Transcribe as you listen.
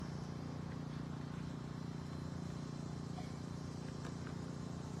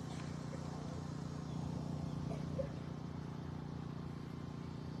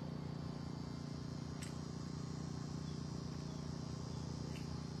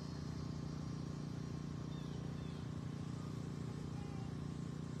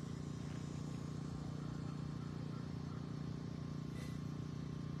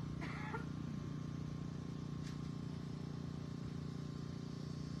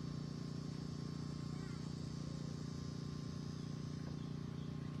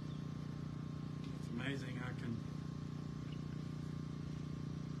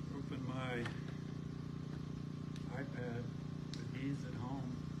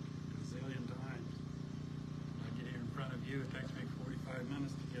you. It takes me 45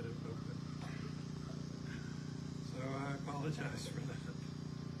 minutes to get it open. So I apologize for that.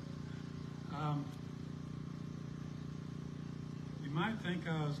 You might think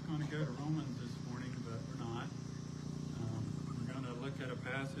I was going to go to Romans this morning, but we're not. We're going to look at a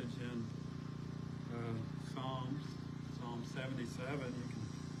passage in Psalm 77. You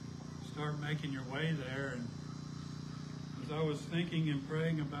can start making your way there. And as I was thinking and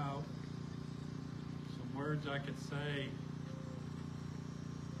praying about some words I could say,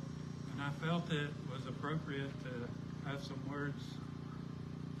 and I felt it was appropriate to have some words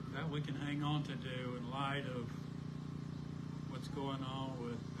that we can hang on to do in light of what's going on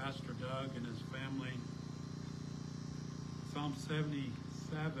with Pastor Doug and his family. Psalm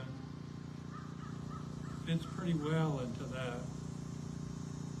 77 fits pretty well into that.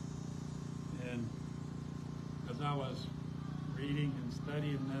 And as I was reading and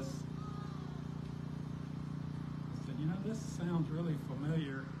studying this, I said, this sounds really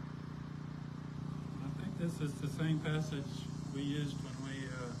familiar. And I think this is the same passage we used when we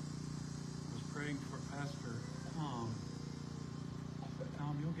was praying for Pastor Tom. But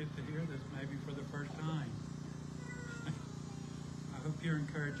Tom, you'll get to hear this maybe for the first time. I hope you're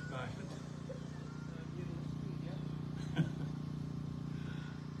encouraged by it.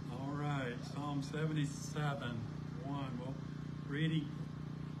 All right, Psalm 77, 1. We'll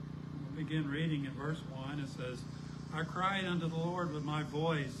begin reading in verse 1. It says, I cried unto the Lord with my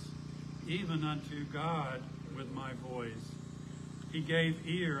voice, even unto God with my voice. He gave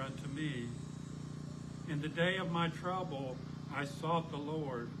ear unto me. In the day of my trouble, I sought the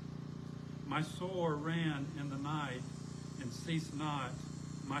Lord. My soul ran in the night and ceased not.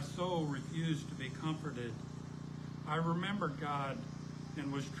 My soul refused to be comforted. I remembered God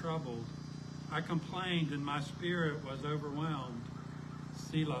and was troubled. I complained and my spirit was overwhelmed.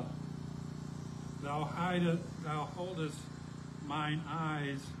 Selah. Thou holdest mine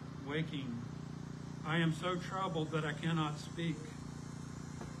eyes waking. I am so troubled that I cannot speak.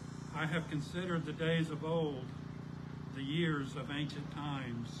 I have considered the days of old, the years of ancient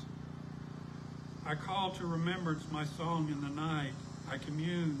times. I call to remembrance my song in the night. I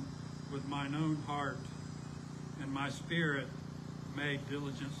commune with mine own heart, and my spirit made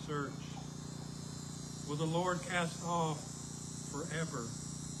diligent search. Will the Lord cast off forever?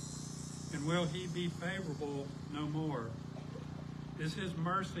 And will he be favorable no more? Is his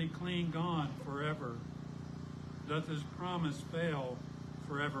mercy clean gone forever? Doth his promise fail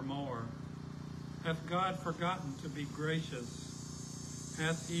forevermore? Hath God forgotten to be gracious?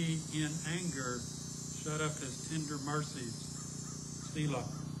 Hath he in anger shut up his tender mercies? Selah.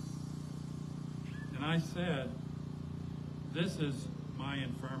 And I said, this is my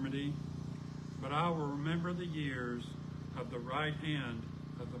infirmity, but I will remember the years of the right hand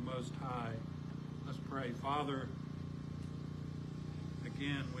of the Most High. Let's pray. Father,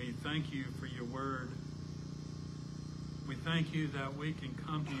 again, we thank you for your word. We thank you that we can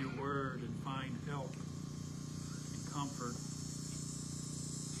come to your word and find help and comfort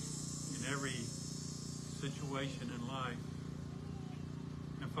in every situation in life.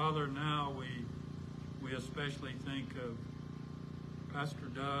 And Father, now we especially think of Pastor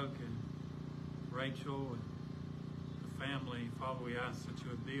Doug and Rachel and the family. Father, we ask that you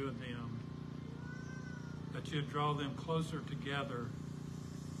would be with them, that you would draw them closer together,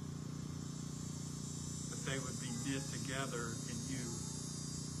 that they would be knit together in you.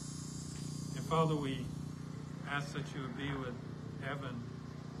 And Father, we ask that you would be with Evan,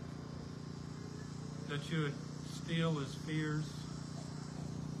 that you would still his fears,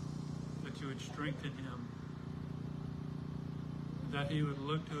 that you would strengthen him, that he would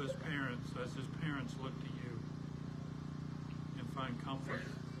look to his parents as his parents look to you and find comfort.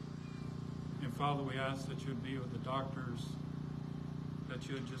 And Father, we ask that you would be with the doctors, that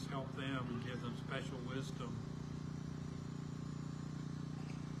you would just help them and give them special wisdom.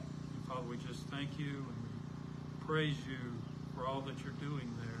 And Father, we just thank you and we praise you for all that you're doing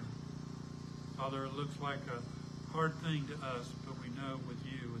there. Father, it looks like a hard thing to us, but we know with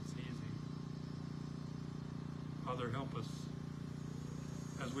you it's easy. Father, help us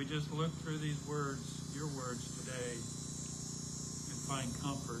as we just look through these words, your words today, and find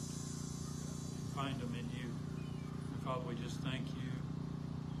comfort, and find them in you. And Father, we just thank you,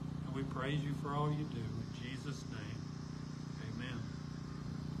 and we praise you for all you do. In Jesus' name, amen.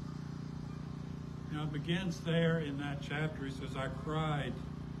 Now it begins there in that chapter. He says, I cried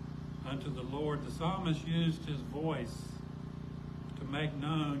unto the Lord. The psalmist used his voice to make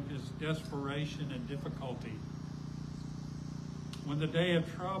known his desperation and difficulty. When the day of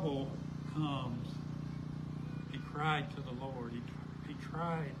trouble comes, he cried to the Lord. He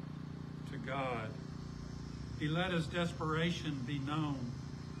cried to God. He let his desperation be known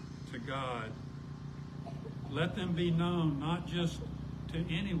to God. Let them be known not just to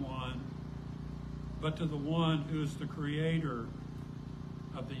anyone, but to the one who is the creator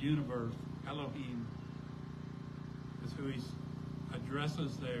of the universe. Elohim is who he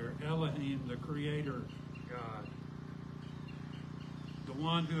addresses there. Elohim, the creator God. The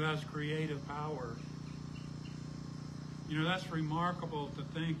one who has creative power. You know, that's remarkable to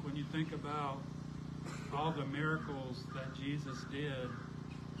think when you think about all the miracles that Jesus did.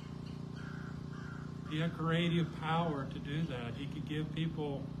 He had creative power to do that. He could give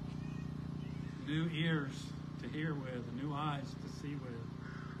people new ears to hear with, new eyes to see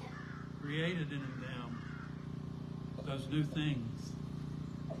with. Created in them those new things.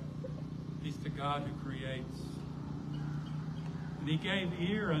 He's the God who creates. And he gave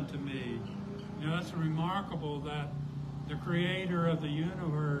ear unto me. You know, it's remarkable that the creator of the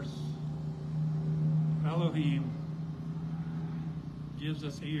universe, Elohim, gives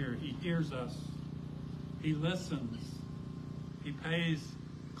us ear. He hears us. He listens. He pays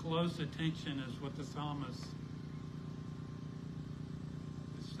close attention, is what the psalmist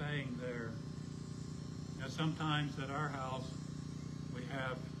is saying there. You know, sometimes at our house we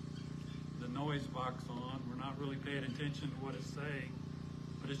have the noise box on. We're not really paying attention to what it's saying,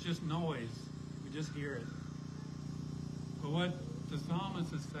 but it's just noise. We just hear it. But what the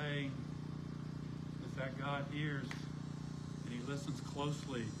psalmist is saying is that God hears and he listens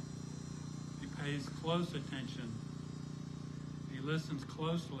closely. He pays close attention. He listens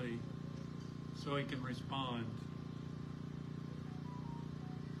closely so he can respond.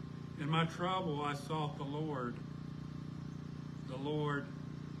 In my trouble, I sought the Lord. The Lord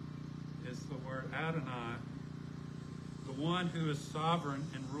is the word Adonai, the one who is sovereign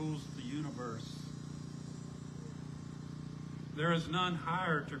and rules the universe. There is none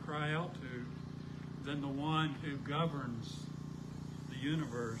higher to cry out to than the one who governs the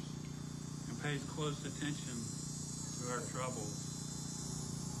universe and pays close attention to our troubles.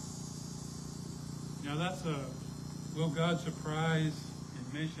 You know, that's a will God surprise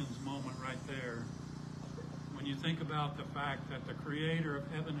in missions moment right there. When you think about the fact that the creator of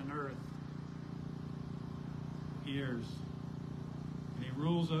heaven and earth hears, and he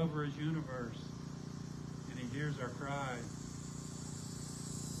rules over his universe, and he hears our cry,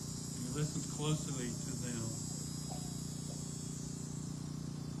 and he listens closely to them.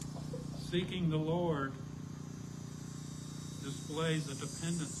 Seeking the Lord displays a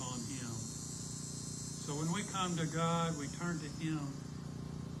dependence on him. So when we come to God, we turn to him,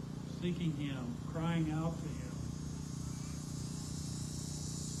 seeking him, crying out to him.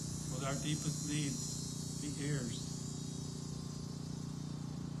 With our deepest needs, he hears.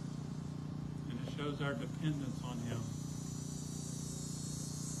 And it shows our dependence on him.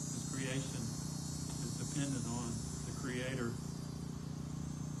 His creation is dependent on the Creator.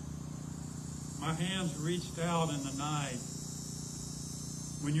 My hands reached out in the night.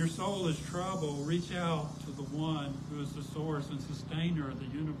 When your soul is troubled, reach out to the one who is the source and sustainer of the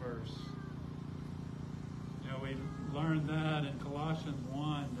universe. You know, we learned that in Colossians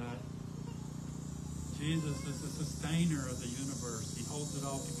 1 that Jesus is the sustainer of the universe. He holds it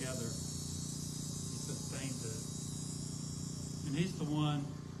all together. He sustains it. And he's the one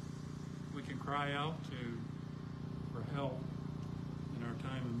we can cry out to for help in our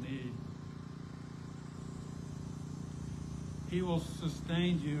time of need. He will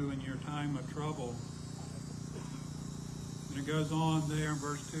sustain you in your time of trouble. And it goes on there in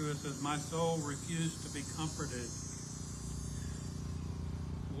verse 2, it says, my soul refused to be comforted.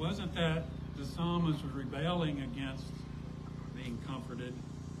 It wasn't that the psalmist was rebelling against being comforted.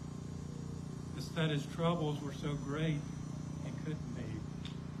 It's that his troubles were so great he couldn't be.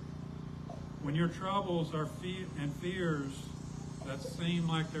 When your troubles are and fears that seem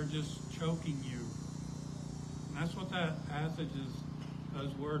like they're just choking you, and that's what that passage is,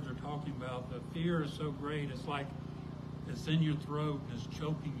 those words are talking about. The fear is so great, it's like it's in your throat and it's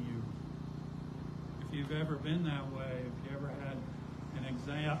choking you. If you've ever been that way, if you ever had an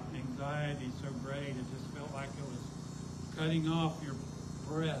anxiety so great, it just felt like it was cutting off your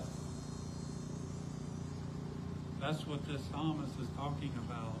breath. That's what this psalmist is talking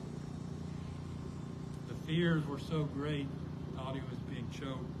about. The fears were so great, he thought he was being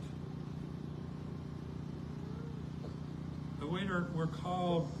choked. But we're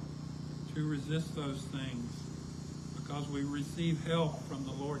called to resist those things because we receive help from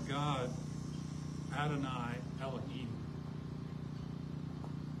the Lord God, Adonai, Elohim,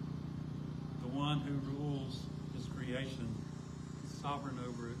 the one who rules his creation, is sovereign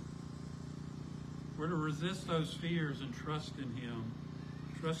over it. We're to resist those fears and trust in him,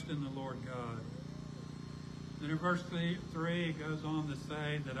 trust in the Lord God. Then in verse 3, it goes on to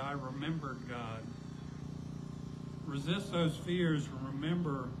say that I remembered God. Resist those fears and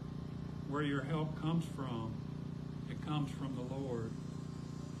remember where your help comes from. It comes from the Lord.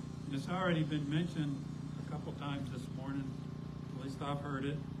 And it's already been mentioned a couple times this morning. At least I've heard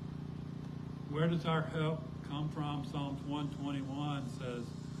it. Where does our help come from? Psalms 121 says,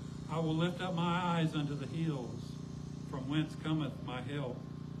 I will lift up my eyes unto the hills, from whence cometh my help.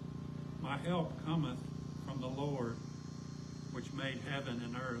 My help cometh from the Lord, which made heaven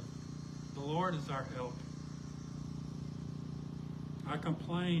and earth. The Lord is our help. I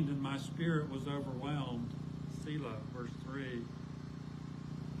complained and my spirit was overwhelmed. Selah, verse 3.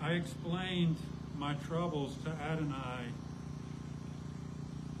 I explained my troubles to Adonai,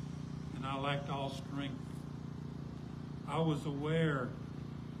 and I lacked all strength. I was aware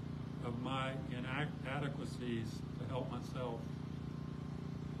of my inadequacies to help myself.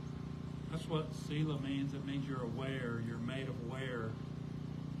 That's what Selah means. It means you're aware, you're made aware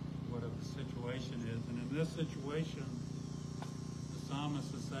of what the situation is. And in this situation, the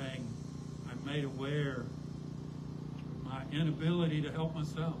psalmist is saying, I'm made aware of my inability to help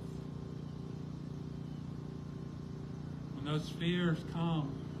myself. When those fears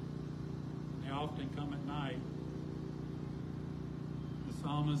come, they often come at night, the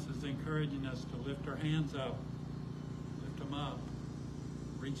psalmist is encouraging us to lift our hands up, lift them up,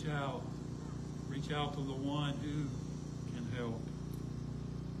 reach out to the one who can help.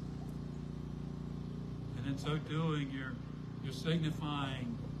 And in so doing, you're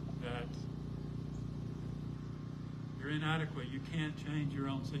signifying that you're inadequate. You can't change your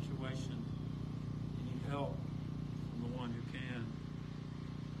own situation. You need help from the one who can.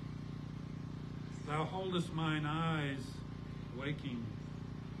 Thou holdest mine eyes waking.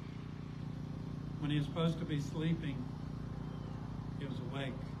 When he was supposed to be sleeping, he was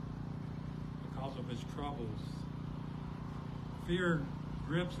awake because of his troubles. Fear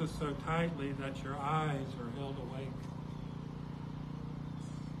grips us so tightly that your eyes are held awake.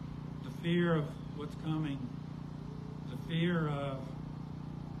 The fear of what's coming, the fear of,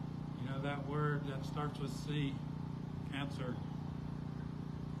 that word that starts with C, cancer,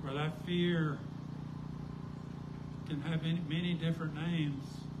 or that fear can have many different names.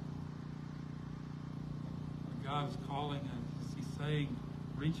 But God is calling us. He's saying,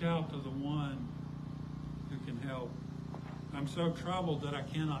 reach out to the one who can help. I'm so troubled that I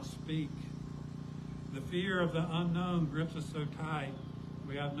cannot speak. The fear of the unknown grips us so tight,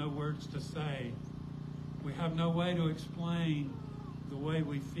 we have no words to say. We have no way to explain the way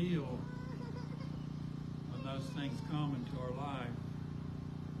we feel when those things come into our life.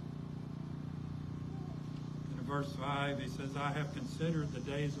 In verse 5, he says, I have considered the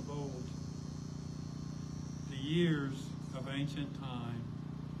days of old, the years of ancient time.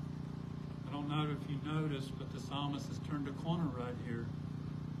 I don't know if you noticed, but the psalmist has turned a corner right here.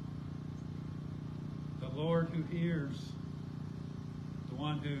 The Lord who hears, the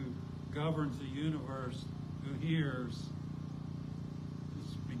one who governs the universe, who hears,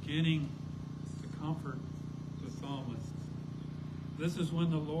 is beginning to comfort the psalmist. This is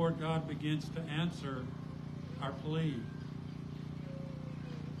when the Lord God begins to answer our plea.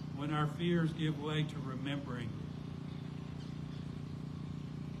 When our fears give way to remembering.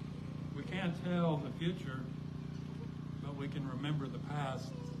 We can't tell the future, but we can remember the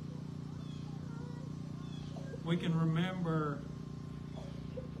past. We can remember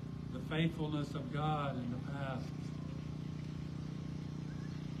the faithfulness of God in the past.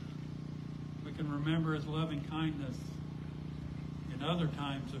 We can remember his loving kindness in other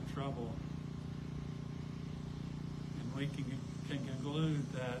times of trouble. And we can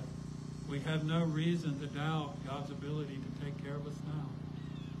conclude that we have no reason to doubt God's ability to take care of us now.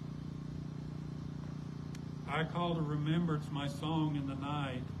 I call to remembrance my song in the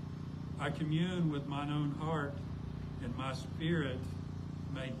night. I commune with mine own heart, and my spirit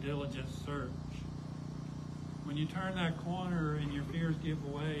made diligent search. When you turn that corner and your fears give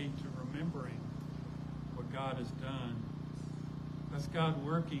way to remembering what God has done, that's God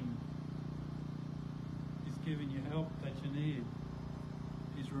working. He's giving you help that you need.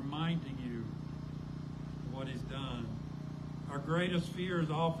 He's reminding you of what he's done. Our greatest fears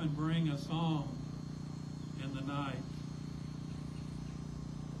often bring a song in the night.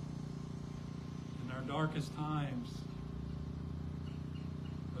 In our darkest times,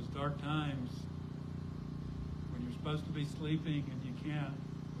 those dark times when you're supposed to be sleeping and you can't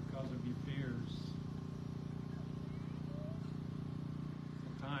because of your fears.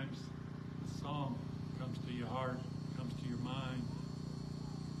 Sometimes the song comes to your heart, comes to your mind.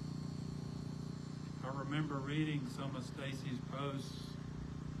 I remember reading some of Stacy's posts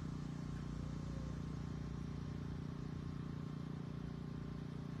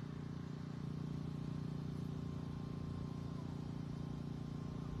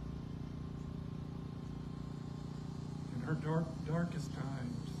her darkest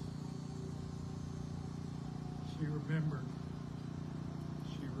times. She remembered.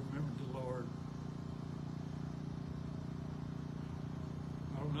 She remembered the Lord.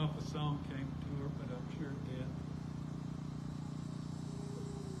 I don't know if a song came to her, but I'm sure it did.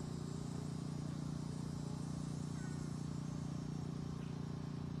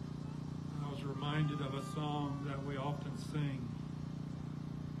 I was reminded of a song that we often sing.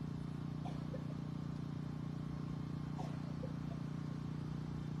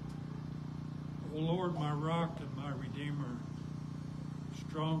 O Lord, my rock and my redeemer,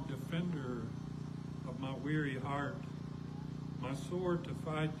 strong defender of my weary heart, my sword to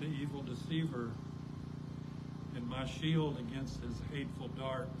fight the evil deceiver, and my shield against his hateful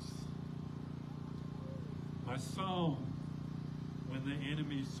darts, my song when the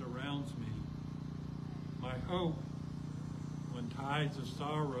enemy surrounds me, my hope when tides of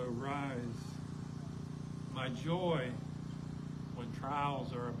sorrow rise, my joy when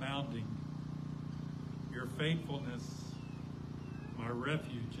trials are abounding, your faithfulness, my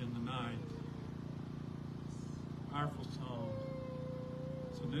refuge in the night. Powerful song.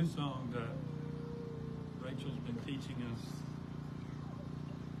 It's a new song that Rachel's been teaching us.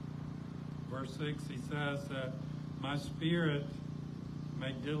 Verse 6, he says that my spirit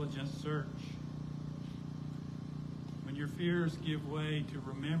make diligent search. When your fears give way to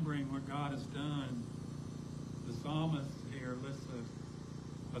remembering what God has done, the psalmist here lists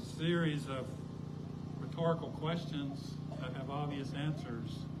a series of rhetorical questions that have obvious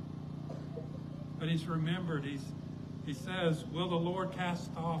answers. But he's remembered, he says, will the Lord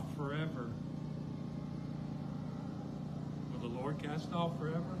cast off forever? Will the Lord cast off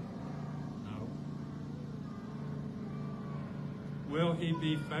forever? No. Will he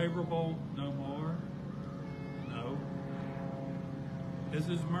be favorable no more? No. Is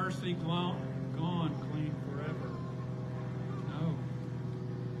his mercy gone clean forever? No.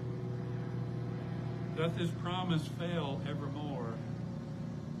 Doth his promise fail evermore?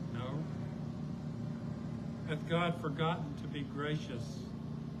 No. Hath God forgotten to be gracious?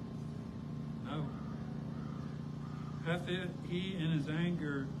 No. Hath he in his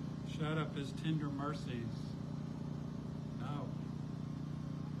anger shut up his tender mercies? No.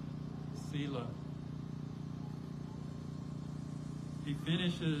 Selah. He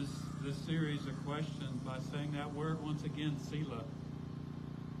finishes this series of questions by saying that word once again, Selah.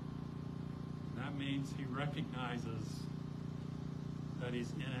 That means he recognizes that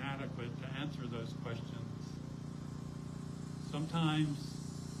he's inadequate to answer those questions. Sometimes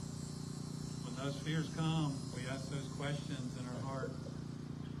when those fears come, we ask those questions in our heart.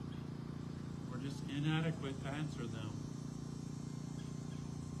 We're just inadequate to answer them.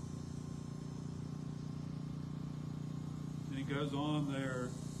 And he goes on there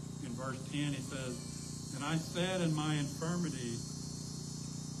in verse 10, he says, and I said in my infirmity,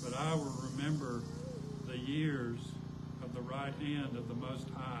 but I will remember the years of the right hand of the Most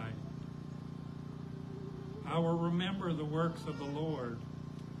High. I will remember the works of the Lord.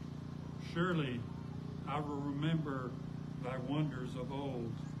 Surely I will remember thy wonders of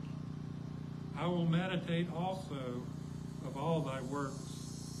old. I will meditate also of all thy works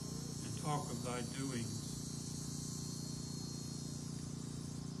and talk of thy doings.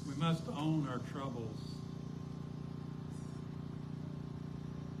 We must own our troubles.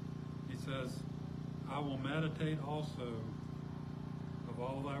 He says, I will meditate also of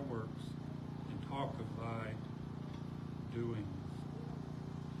all thy works and talk of thy doings.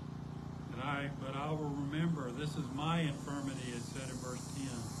 But I will remember, this is my infirmity, it said in verse 10.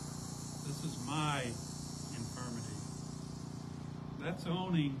 This is my infirmity. That's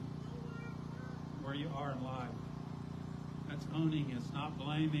owning where you are in life. That's owning. It's not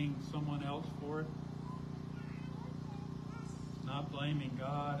blaming someone else for it. It's not blaming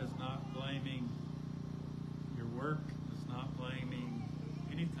God. It's not blaming your work. It's not blaming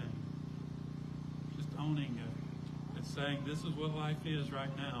anything. Just owning it. It's saying this is what life is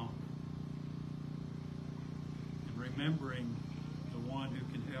right now. And remembering the one who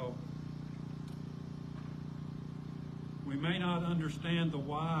can help. We may not understand the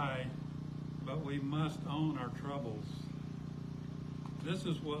why, but we must own our troubles. This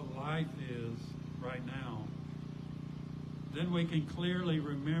is what life is right now. Then we can clearly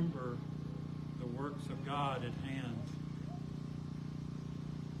remember the works of God at hand.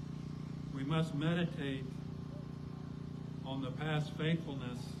 We must meditate on the past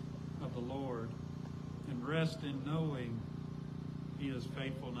faithfulness of the Lord and rest in knowing He is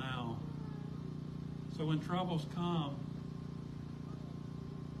faithful now. So when troubles come,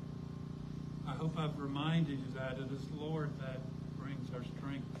 I hope I've reminded you that it is the Lord that brings our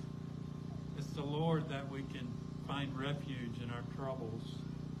strength. It's the Lord that we can find refuge in our troubles.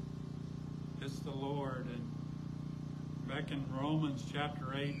 It's the Lord. And back in Romans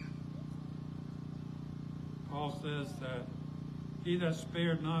chapter 8, Paul says that he that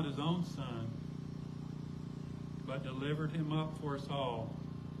spared not his own son, but delivered him up for us all,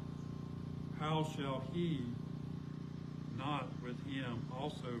 how shall he not with him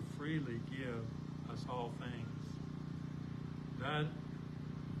also freely give us all things? That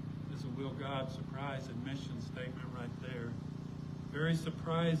is a will God surprise and mission statement right there. Very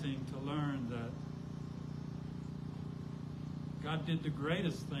surprising to learn that God did the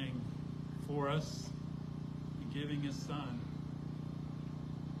greatest thing for us in giving his son.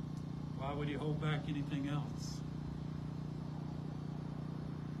 Why would he hold back anything else?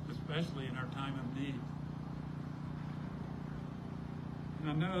 Especially in our time of need. And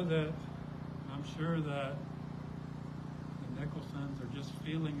I know that, I'm sure that the Nicholsons are just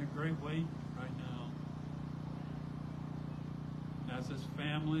feeling a great weight right now. And as his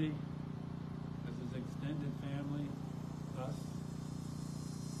family, as his extended family, us,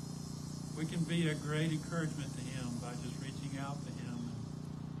 we can be a great encouragement to him by just reaching out to him.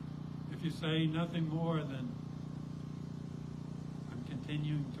 And if you say nothing more than, I'm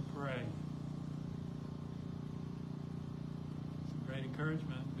continuing to pray. It's a great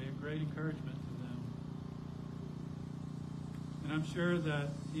encouragement. Be a great encouragement to them. And I'm sure that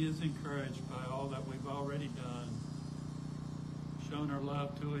he is encouraged by all that we've already done, shown our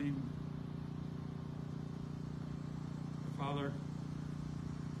love to him. Father,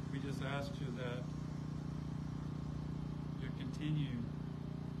 we just ask you that you continue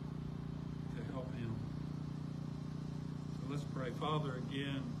to help him. So let's pray. Father,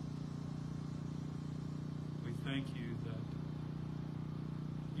 again, we thank you that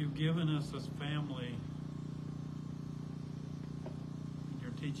you've given us as family, and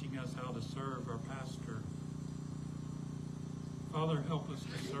you're teaching us how to serve our pastor. Father, help us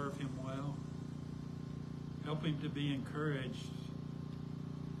to serve him well. Help him to be encouraged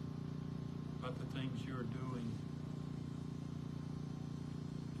about the things you're doing.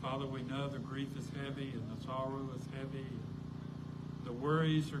 Father, we know the grief is heavy and the sorrow is heavy. And the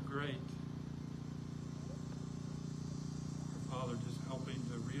worries are great. Father, just help him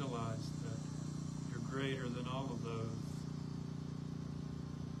to realize that you're greater than all of those.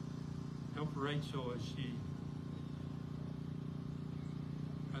 Help Rachel as she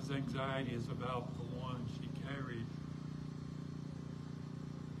has anxieties about the one she carried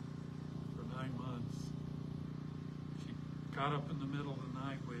for 9 months. She got up in the middle of the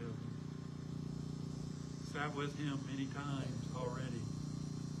night with, sat with him many times already.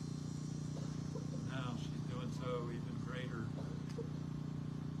 Now she's doing so even greater,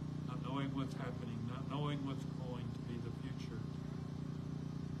 not knowing what's happening, not knowing what's going to be the future.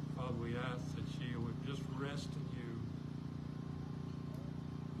 Father, we ask that she would just rest in you.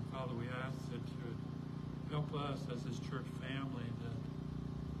 Father, we ask that you would help us as this church family,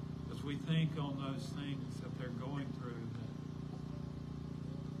 that as we think on those things that they're going through, that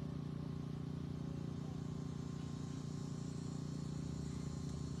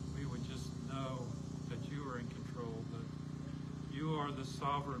we would just know that you are in control, that you are the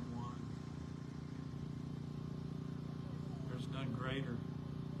sovereign one. There's none greater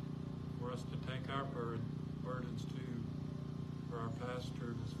for us to take our burdens to, for our pastor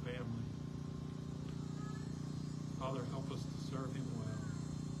and his family. Father, help us to serve him well.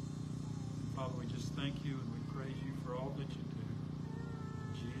 And Father, we just thank you and we praise you for all that you do.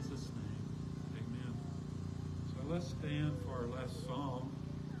 In Jesus' name, amen. So let's stand for our last song.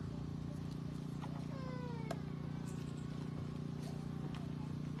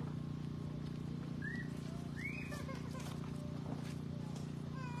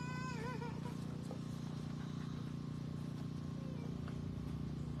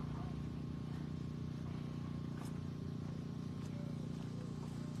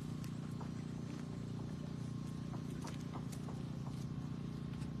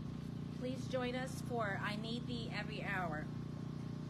 Please join us for I Need Thee Every Hour.